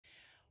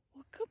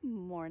Good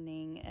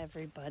morning,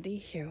 everybody.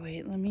 Here,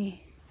 wait, let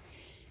me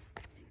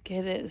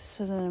get it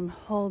so that I'm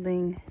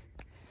holding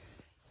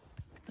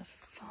the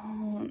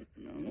phone.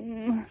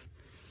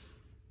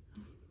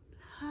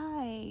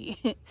 Hi.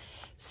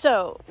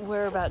 So,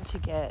 we're about to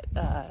get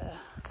a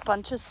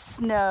bunch of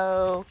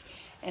snow.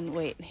 And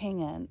wait,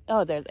 hang on.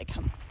 Oh, there they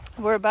come.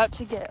 We're about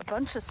to get a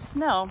bunch of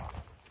snow.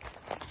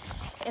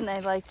 And I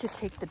like to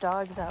take the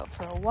dogs out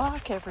for a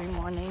walk every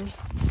morning.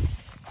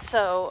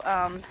 So,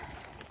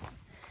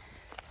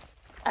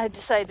 I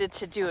decided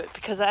to do it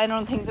because I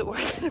don't think that we're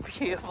going to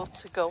be able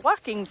to go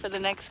walking for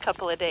the next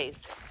couple of days.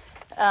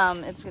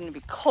 It's going to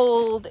be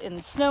cold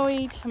and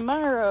snowy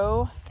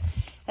tomorrow,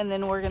 and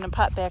then we're going to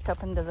pop back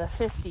up into the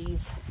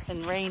 50s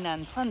and rain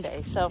on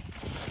Sunday. So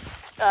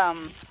I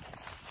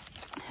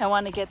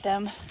want to get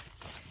them.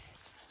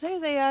 There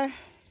they are.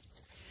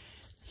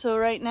 So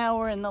right now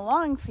we're in the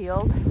long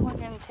field. We're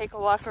going to take a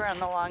walk around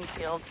the long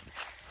field,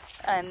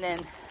 and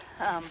then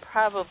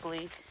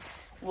probably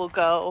we'll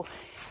go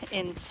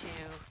into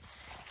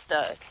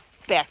the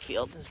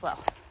backfield as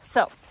well.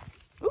 So,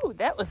 ooh,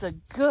 that was a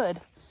good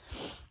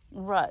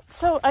rut.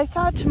 So I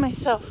thought to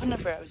myself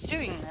whenever I was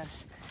doing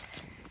this,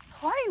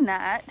 why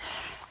not?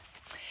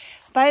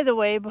 By the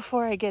way,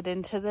 before I get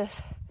into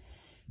this,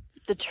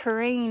 the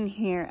terrain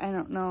here, I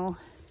don't know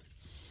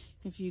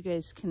if you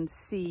guys can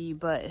see,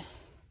 but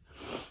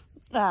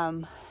it's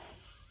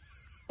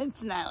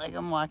not like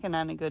I'm walking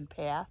on a good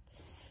path.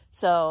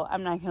 So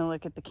I'm not going to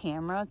look at the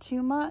camera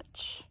too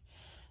much.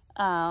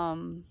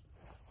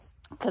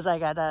 Because I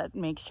gotta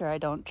make sure I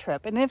don't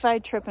trip. And if I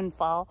trip and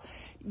fall,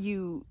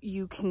 you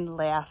can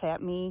laugh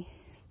at me.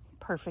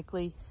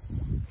 Perfectly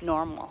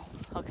normal,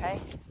 okay?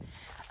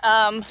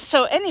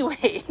 So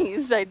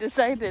anyways, I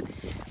decided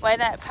why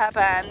not pop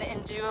on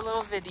and do a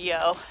little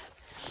video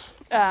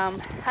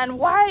on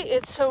why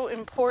it's so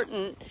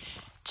important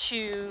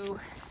to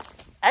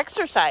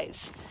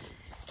exercise.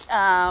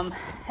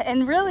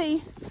 And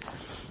really,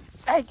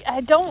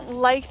 I don't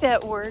like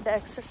that word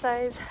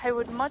exercise. I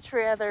would much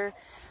rather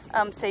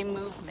say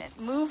movement.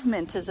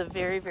 Movement is a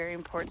very, very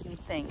important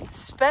thing,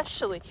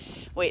 especially,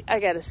 wait, I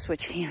gotta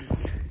switch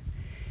hands.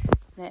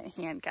 That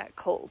hand got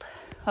cold.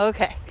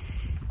 Okay,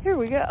 here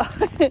we go.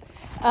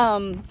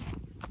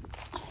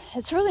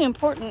 It's really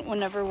important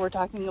whenever we're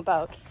talking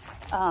about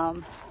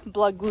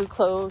blood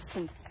glucose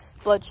and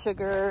blood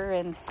sugar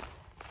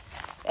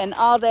and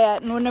all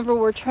that, and whenever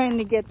we're trying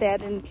to get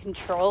that in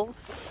control.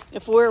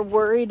 If we're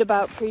worried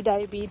about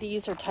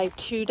prediabetes or type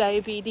 2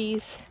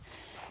 diabetes,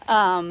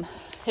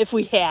 if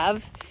we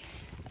have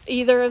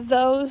either of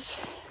those,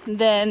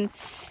 then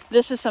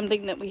this is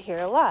something that we hear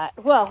a lot.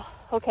 Well,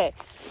 okay,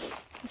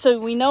 so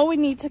we know we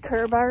need to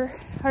curb our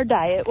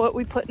diet, what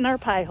we put in our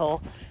pie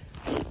hole.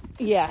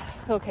 Yeah,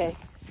 okay,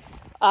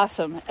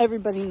 awesome.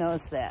 Everybody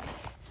knows that.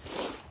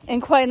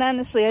 And quite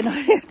honestly, I don't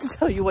have to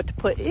tell you what to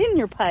put in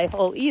your pie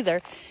hole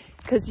either,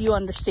 because you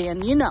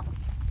understand, you know.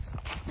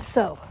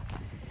 So,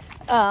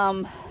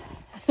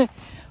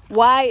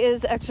 why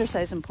is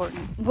exercise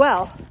important?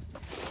 Well,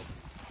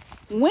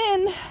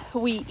 when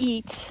we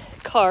eat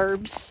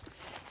carbs,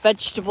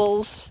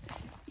 vegetables,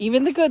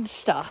 even the good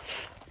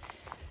stuff,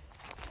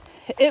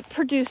 it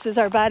produces,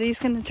 our body's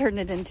going to turn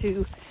it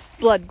into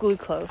blood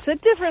glucose at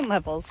different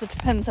levels. It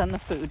depends on the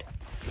food.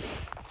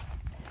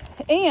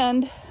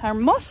 And our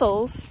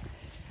muscles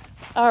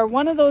are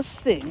one of those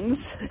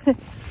things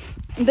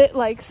that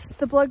likes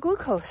the blood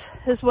glucose,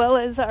 as well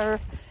as our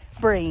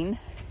brain.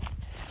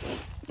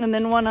 And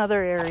then one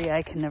other area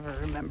I can never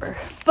remember.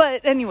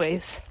 But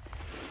anyways,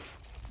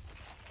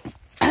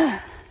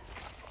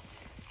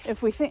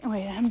 if we think,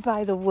 wait, I'm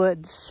by the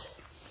woods.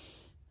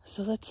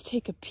 So let's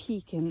take a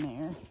peek in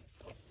there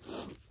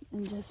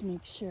and just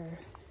make sure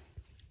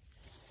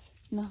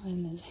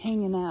nothing is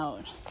hanging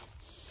out.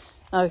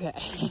 Okay,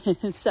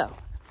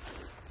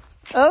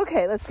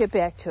 okay, let's get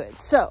back to it.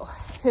 So,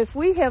 if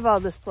we have all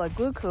this blood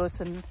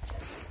glucose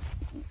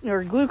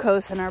or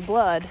glucose in our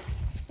blood,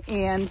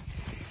 and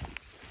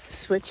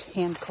switch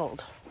hand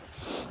cold,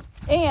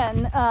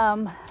 and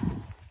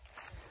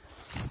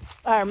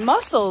our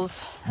muscles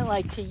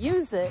like to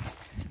use it,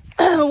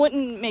 it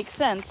wouldn't make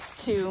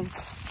sense to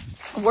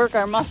work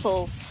our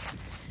muscles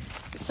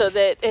so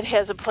that it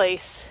has a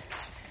place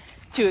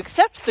to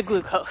accept the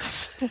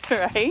glucose,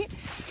 right?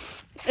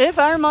 If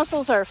our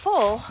muscles are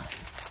full,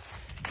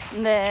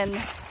 then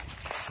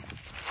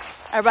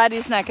our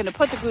body's not going to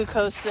put the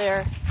glucose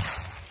there,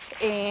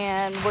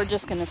 and we're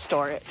just going to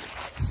store it.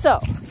 So,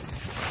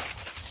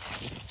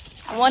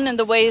 one of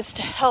the ways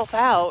to help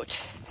out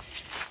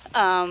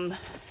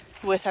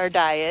with our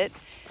diet,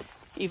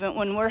 even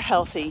when we're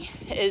healthy,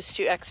 is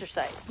to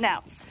exercise.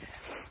 Now,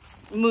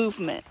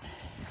 movement.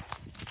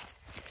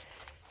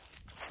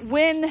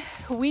 When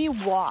we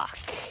walk,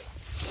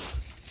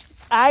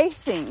 I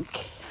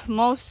think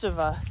most of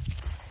us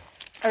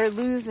are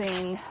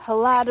losing a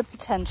lot of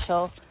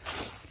potential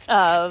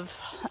of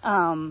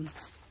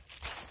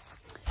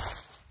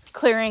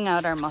clearing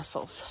out our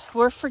muscles.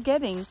 We're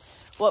forgetting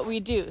what we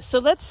do. So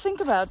let's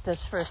think about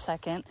this for a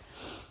second.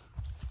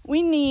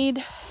 We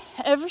need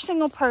every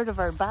single part of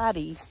our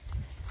body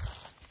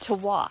to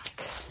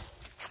walk.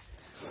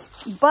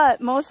 But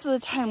most of the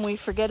time we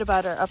forget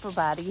about our upper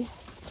body.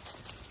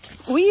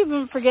 We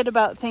even forget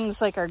about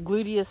things like our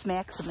gluteus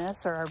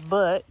maximus or our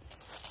butt.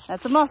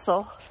 That's a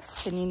muscle,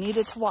 and you need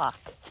it to walk.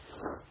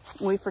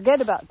 We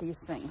forget about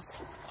these things.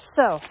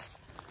 So,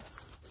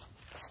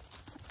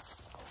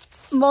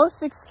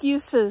 most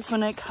excuses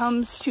when it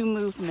comes to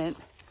movement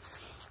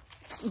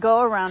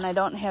go around, I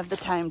don't have the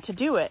time to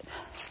do it.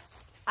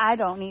 I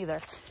don't either.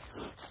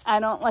 I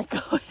don't like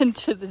going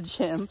to the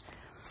gym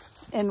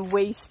and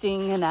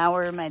wasting an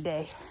hour of my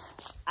day.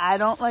 I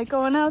don't like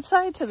going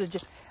outside to the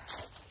gym.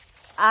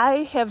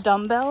 I have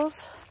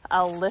dumbbells.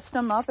 I'll lift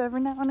them up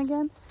every now and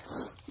again,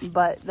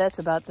 but that's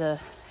about the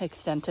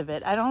extent of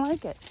it. I don't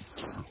like it.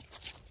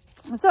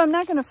 And so I'm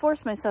not going to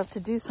force myself to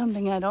do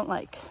something I don't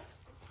like.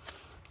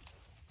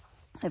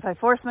 If I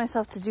force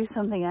myself to do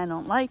something I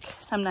don't like,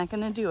 I'm not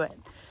going to do it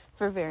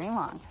for very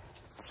long.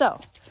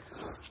 So,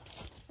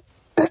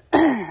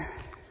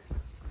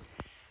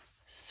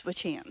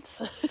 switch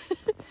hands.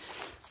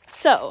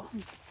 So,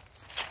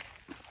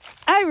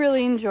 I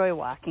really enjoy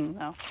walking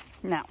though.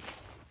 Now,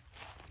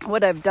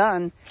 what I've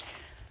done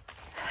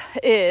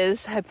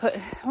is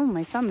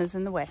my thumb is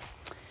in the way.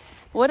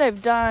 What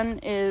I've done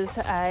is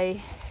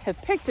I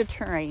have picked a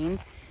terrain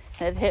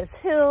that has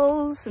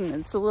hills and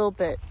it's a little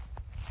bit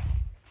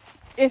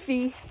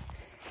iffy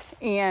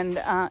and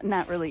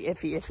not really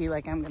iffy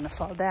like I'm gonna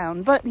fall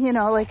down, but you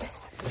know, like,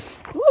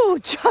 woo,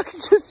 Chuck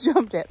just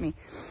jumped at me.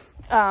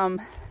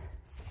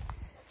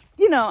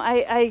 You know,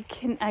 I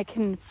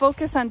can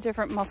focus on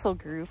different muscle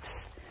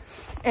groups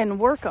and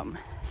work them.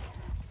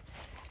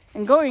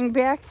 And going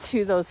back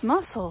to those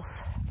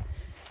muscles,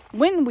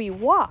 when we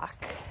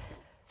walk,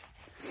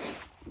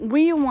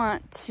 we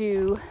want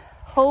to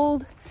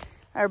hold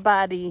our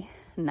body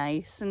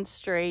nice and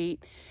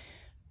straight.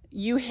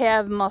 You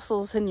have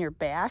muscles in your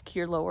back,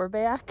 your lower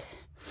back,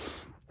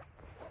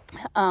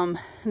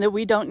 that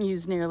we don't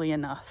use nearly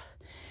enough.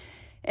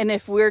 And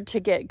if we're to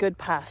get good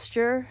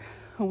posture,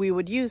 we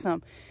would use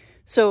them.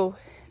 So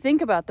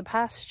think about the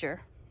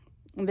posture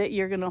that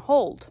you're going to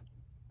hold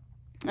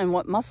and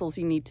what muscles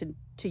you need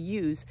to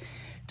use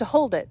to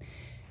hold it.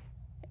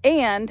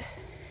 And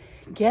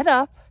get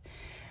up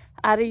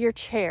out of your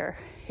chair.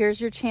 Here's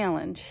your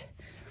challenge.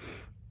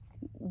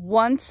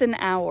 Once an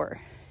hour,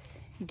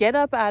 get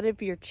up out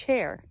of your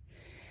chair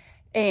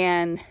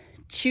and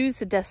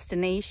choose a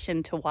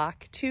destination to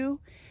walk to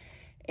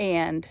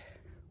and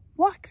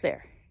walk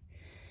there.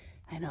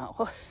 I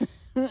know.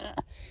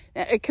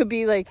 It could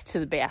be like to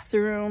the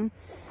bathroom.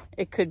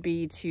 It could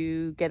be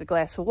to get a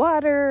glass of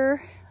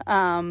water,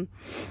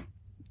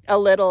 a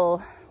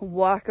little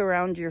walk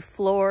around your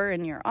floor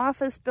in your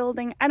office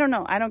building. I don't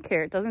know. I don't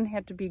care. It doesn't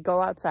have to be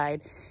go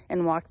outside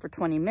and walk for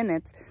 20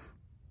 minutes.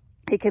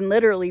 It can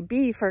literally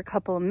be for a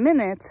couple of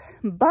minutes,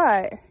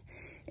 but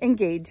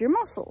engage your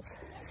muscles.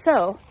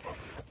 So,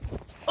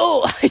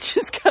 oh, I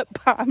just got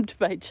bombed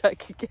by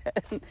Chuck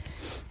again.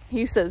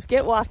 He says,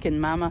 get walking,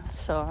 mama.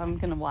 So I'm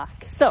going to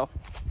walk. So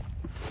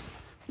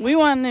we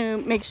want to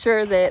make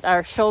sure that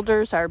our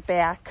shoulders are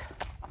back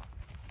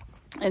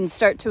and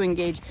start to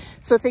engage.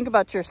 So think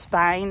about your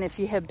spine. If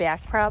you have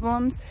back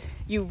problems,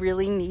 you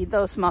really need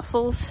those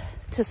muscles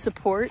to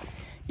support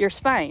your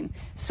spine.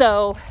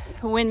 So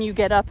when you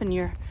get up and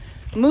you're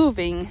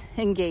moving,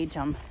 engage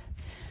them.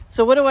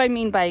 So what do I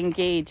mean by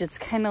engage? It's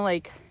kind of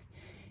like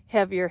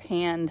have your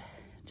hand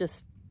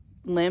just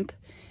limp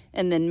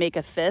and then make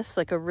a fist,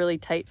 like a really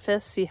tight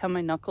fist. See how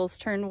my knuckles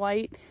turn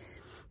white?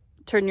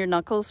 Turn your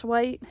knuckles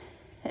white.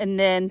 And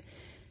then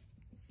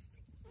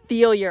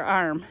feel your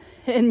arm.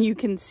 And you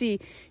can see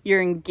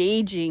you're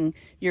engaging,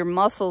 your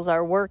muscles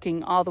are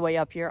working all the way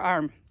up your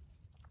arm.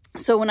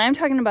 So when I'm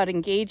talking about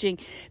engaging,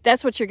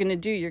 that's what you're going to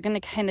do. You're going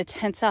to kind of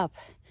tense up.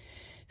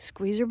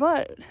 Squeeze your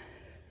butt.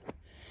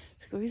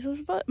 Squeeze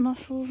those butt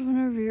muscles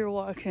whenever you're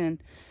walking.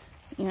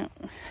 You know,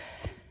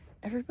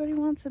 everybody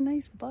wants a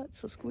nice butt,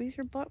 so squeeze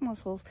your butt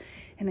muscles.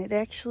 And it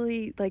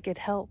actually, like, it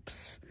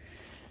helps.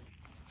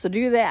 So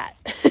do that.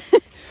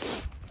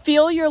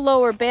 Feel your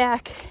lower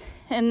back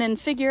and then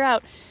figure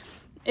out,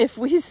 if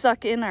we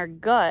suck in our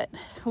gut,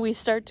 we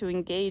start to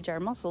engage our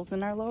muscles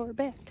in our lower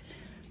back.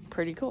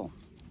 Pretty cool.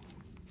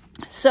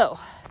 So,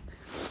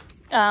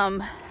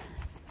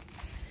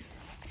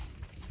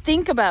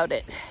 think about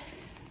it.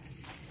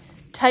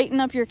 Tighten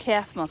up your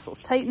calf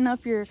muscles. Tighten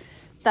up your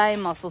thigh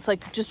muscles.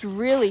 Like, just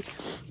really,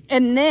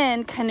 and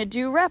then kind of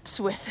do reps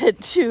with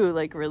it too.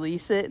 Like,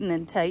 release it and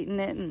then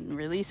tighten it and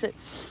release it.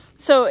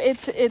 So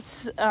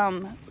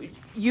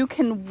you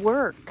can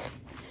work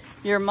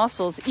your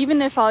muscles, even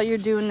if all you're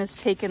doing is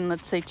taking,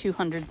 let's say,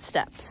 200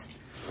 steps.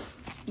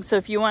 So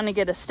if you want to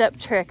get a step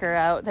tracker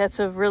out, that's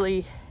a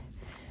really,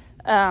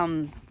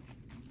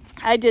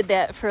 I did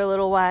that for a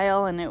little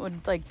while, and it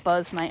would like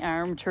buzz my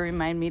arm to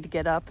remind me to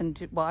get up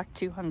and walk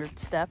 200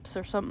 steps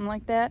or something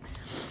like that.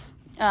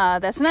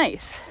 That's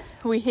nice.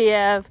 We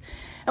have,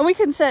 and we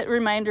can set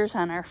reminders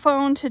on our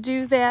phone to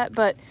do that,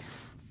 but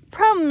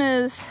problem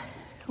is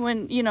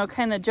when, you know,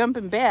 kind of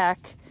jumping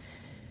back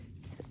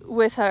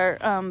with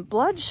our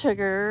blood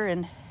sugar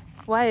and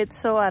why it's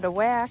so out of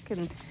whack,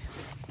 and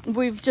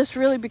we've just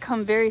really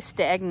become very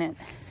stagnant.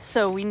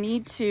 So we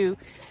need to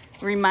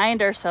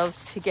remind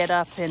ourselves to get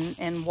up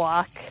and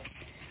walk.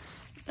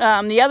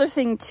 The other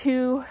thing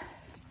too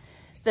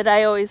that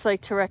I always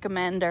like to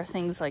recommend are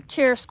things like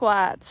chair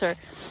squats, or,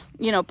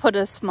 you know, put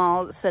a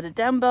small set of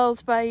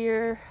dumbbells by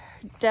your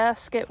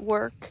desk at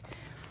work,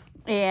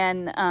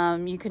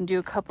 and you can do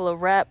a couple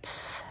of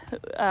reps.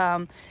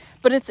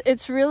 But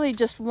it's really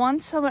just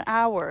once an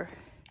hour.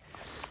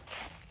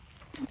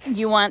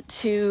 You want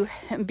to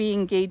be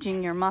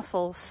engaging your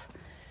muscles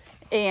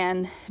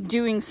and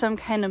doing some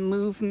kind of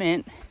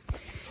movement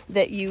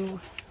that you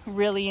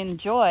really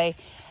enjoy.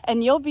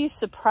 And you'll be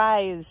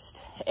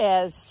surprised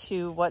as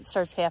to what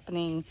starts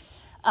happening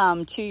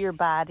to your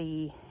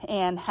body,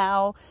 and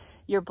how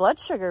your blood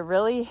sugar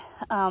really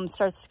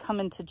starts to come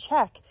into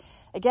check.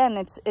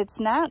 Again, it's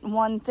not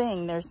one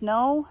thing. There's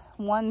no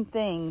one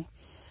thing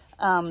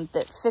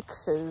that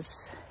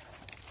fixes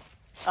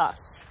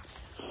us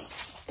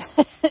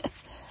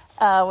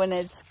when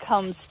it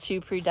comes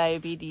to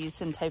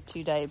prediabetes and type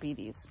 2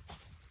 diabetes.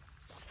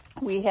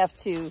 We have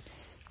to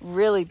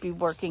really be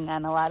working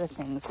on a lot of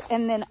things.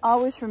 And then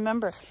always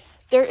remember,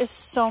 there is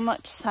so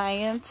much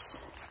science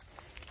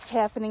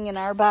happening in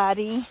our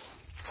body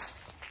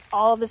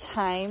all the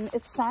time.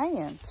 It's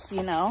science,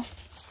 you know.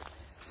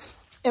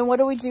 And what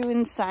do we do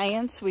in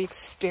science? We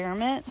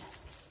experiment.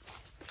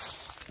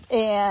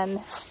 And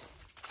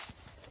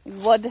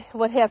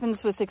what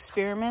happens with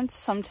experiments?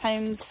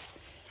 Sometimes,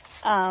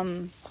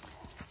 I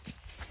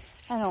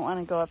don't want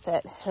to go up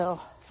that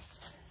hill.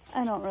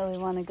 I don't really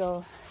want to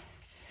go.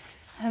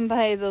 I'm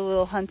by the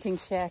little hunting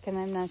shack, and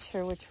I'm not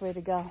sure which way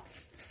to go.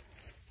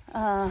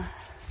 We're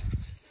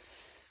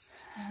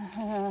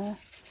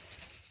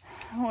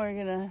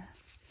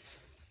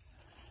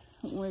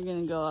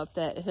gonna go up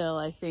that hill,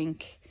 I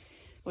think,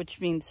 which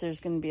means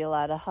there's gonna be a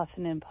lot of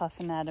huffing and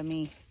puffing out of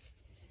me.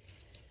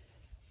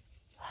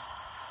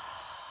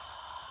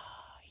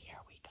 Here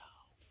we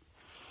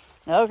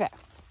go. Okay.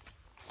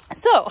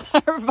 So,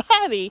 our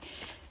body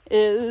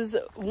is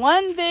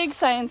one big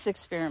science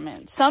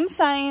experiment. Some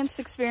science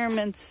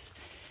experiments,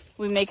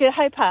 we make a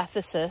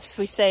hypothesis.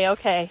 We say,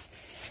 okay,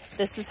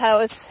 this is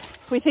how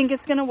we think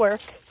it's going to work.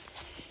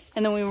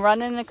 And then we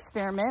run an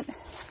experiment,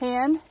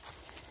 and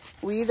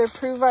we either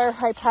prove our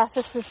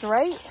hypothesis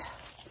right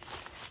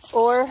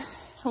or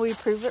we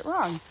prove it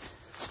wrong.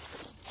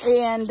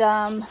 And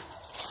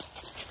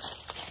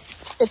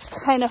it's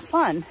kind of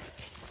fun.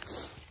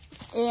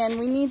 And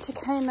we need to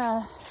kind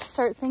of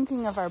start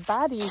thinking of our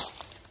body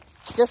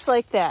just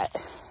like that.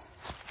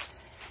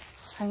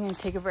 I'm going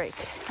to take a break.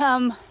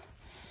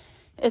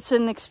 It's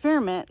an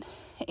experiment,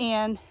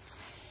 and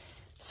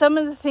some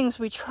of the things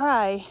we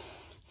try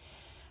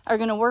are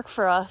going to work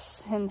for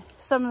us, and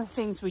some of the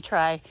things we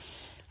try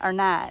are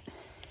not.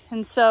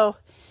 And so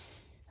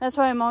that's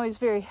why I'm always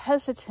very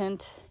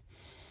hesitant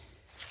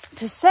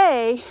to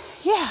say,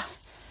 yeah,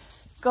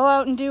 go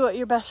out and do what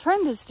your best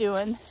friend is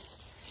doing,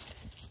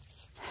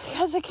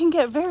 because it can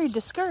get very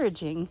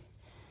discouraging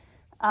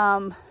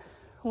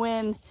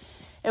when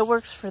it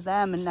works for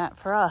them and not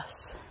for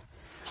us.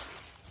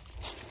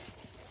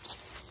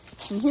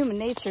 And human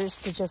nature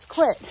is to just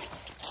quit.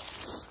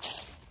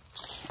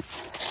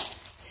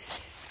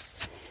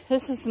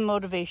 This is the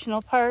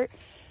motivational part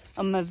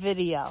of my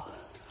video,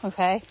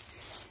 okay?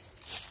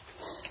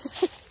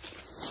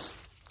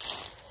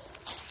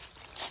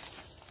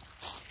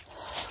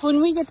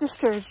 When we get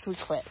discouraged, we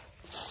quit.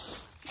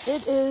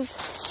 It is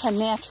a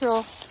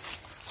natural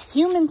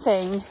human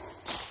thing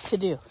to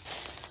do.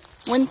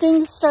 When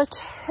things start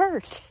to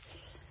hurt,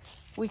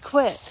 we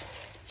quit.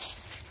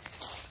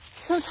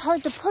 So it's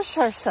hard to push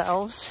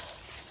ourselves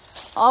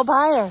all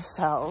by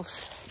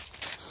ourselves.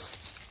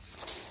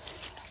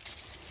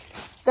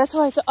 That's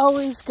why it's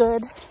always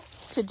good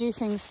to do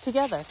things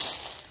together,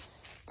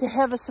 to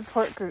have a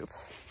support group,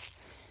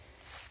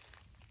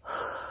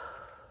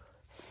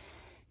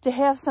 to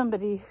have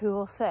somebody who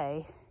will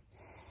say,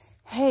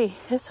 hey,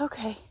 it's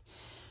okay,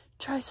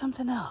 try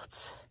something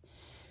else.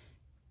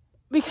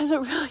 Because it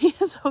really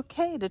is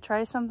okay to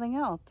try something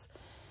else.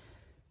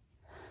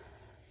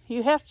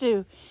 You have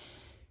to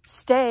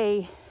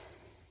stay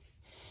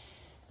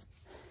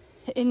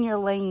in your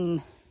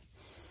lane,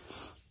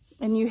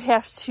 and you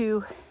have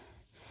to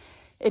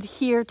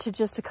adhere to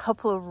just a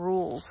couple of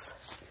rules.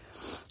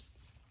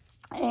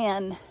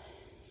 And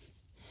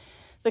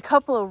the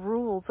couple of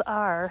rules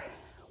are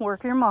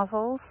work your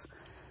muscles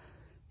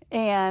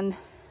and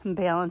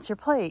balance your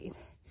plate.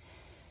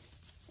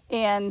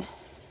 And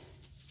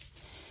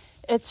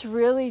it's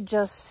really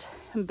just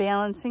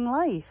balancing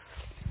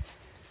life.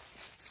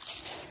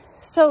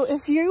 So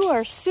if you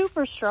are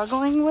super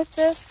struggling with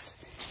this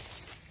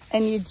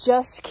and you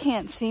just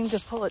can't seem to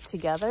pull it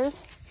together,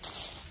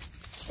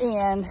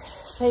 and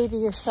say to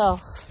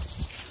yourself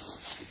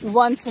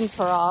once and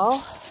for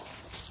all,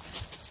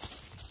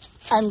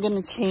 I'm going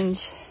to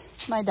change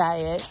my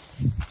diet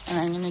and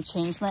I'm going to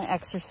change my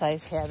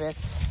exercise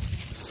habits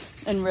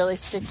and really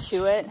stick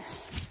to it.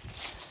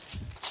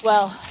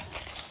 Well,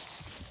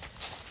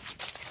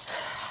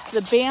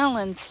 the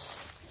balance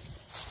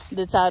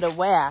that's out of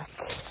whack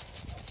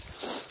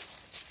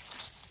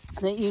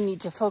that you need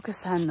to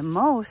focus on the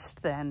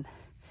most then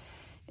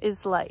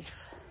is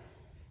life.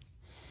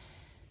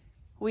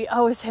 We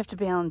always have to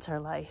balance our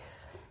life.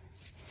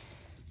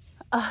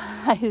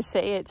 I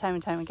say it time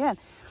and time again.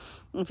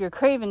 If you're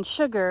craving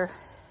sugar,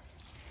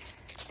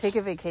 take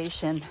a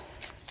vacation.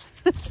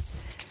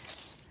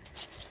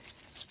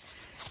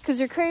 Because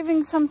you're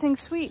craving something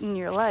sweet in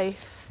your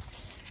life,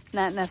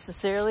 not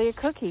necessarily a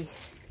cookie.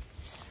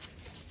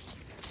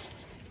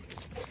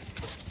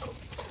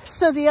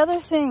 So the other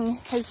thing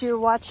is you're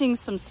watching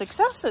some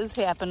successes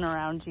happen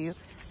around you.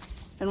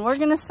 And we're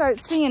going to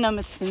start seeing them.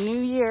 It's the new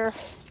year.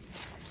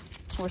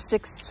 We're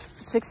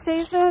six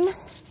days in.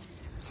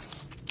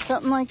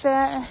 Something like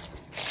that.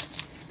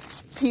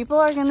 People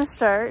are going to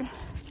start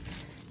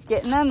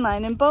getting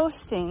online and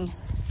boasting.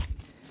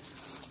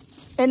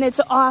 And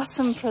it's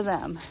awesome for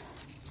them.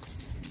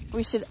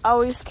 We should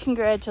always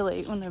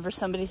congratulate whenever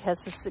somebody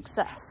has a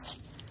success.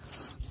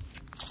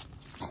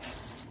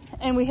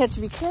 And we have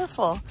to be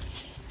careful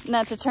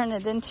not to turn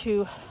it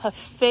into a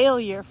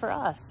failure for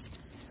us.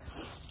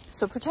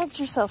 So protect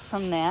yourself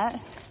from that.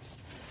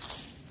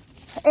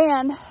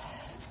 And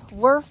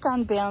work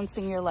on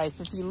balancing your life.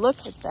 If you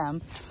look at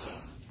them,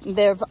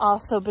 they've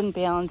also been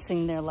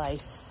balancing their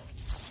life.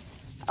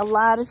 A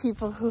lot of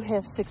people who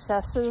have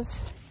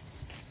successes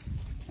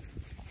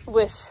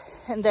with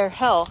their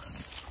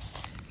health,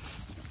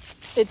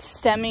 it's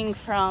stemming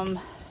from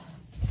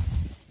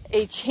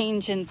a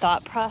change in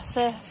thought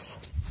process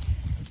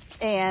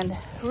and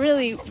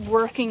really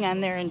working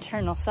on their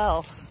internal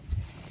self.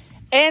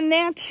 And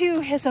that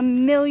too has a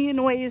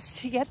million ways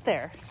to get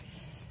there.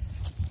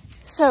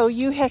 So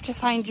you have to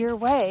find your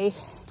way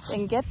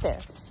and get there.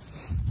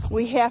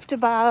 We have to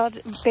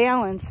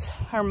balance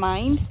our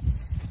mind.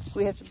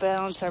 We have to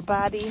balance our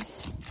body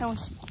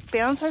and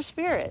balance our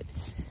spirit.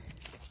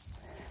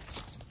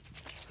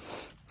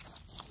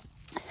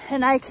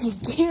 And I can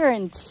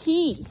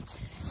guarantee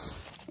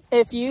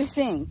if you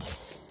think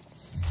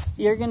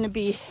you're going to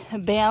be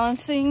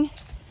balancing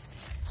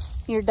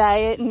your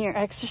diet and your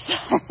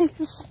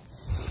exercise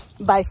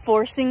by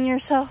forcing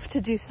yourself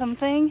to do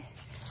something,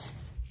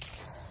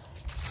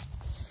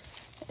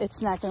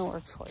 it's not going to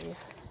work for you.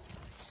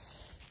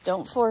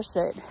 Don't force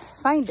it.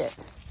 Find it.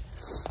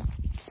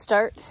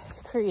 Start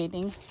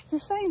creating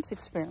your science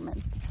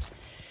experiments.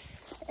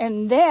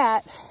 And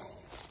that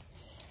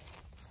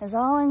is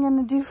all I'm going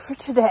to do for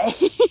today.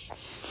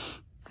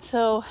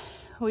 So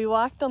we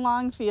walked the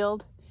long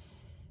field.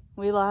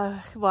 We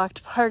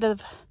walked part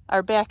of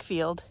our back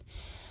field.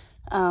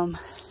 I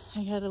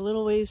got a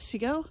little ways to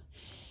go.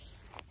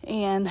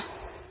 And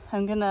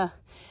I'm going to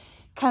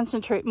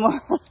concentrate more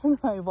on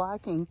my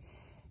walking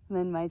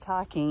than my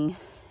talking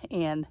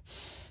and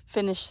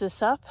finish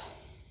this up.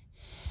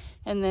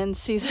 And then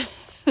see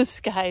the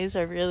skies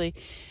are really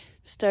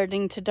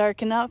starting to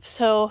darken up.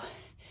 So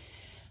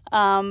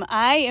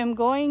I am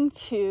going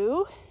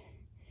to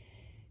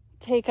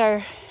take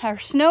our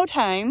snow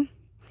time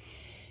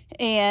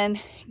and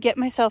get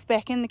myself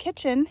back in the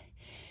kitchen.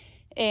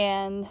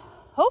 And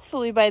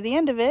hopefully by the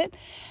end of it,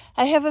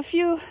 I have a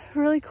few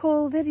really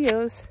cool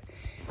videos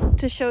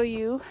to show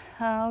you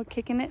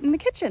kicking it in the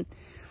kitchen.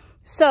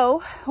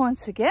 So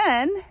once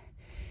again,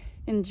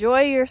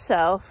 enjoy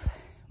yourself,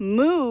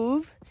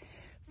 move,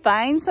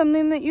 find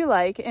something that you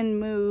like and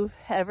move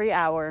every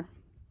hour.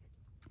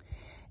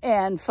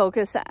 And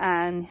focus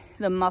on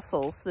the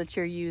muscles that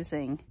you're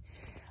using.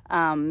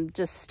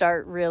 Just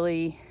start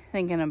really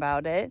thinking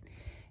about it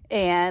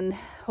and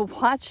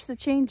watch the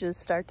changes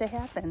start to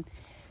happen.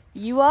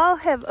 You all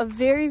have a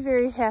very,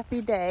 very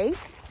happy day.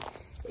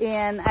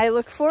 And I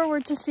look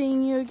forward to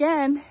seeing you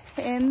again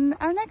in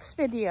our next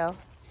video.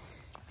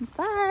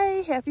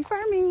 Bye. Happy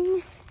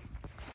farming.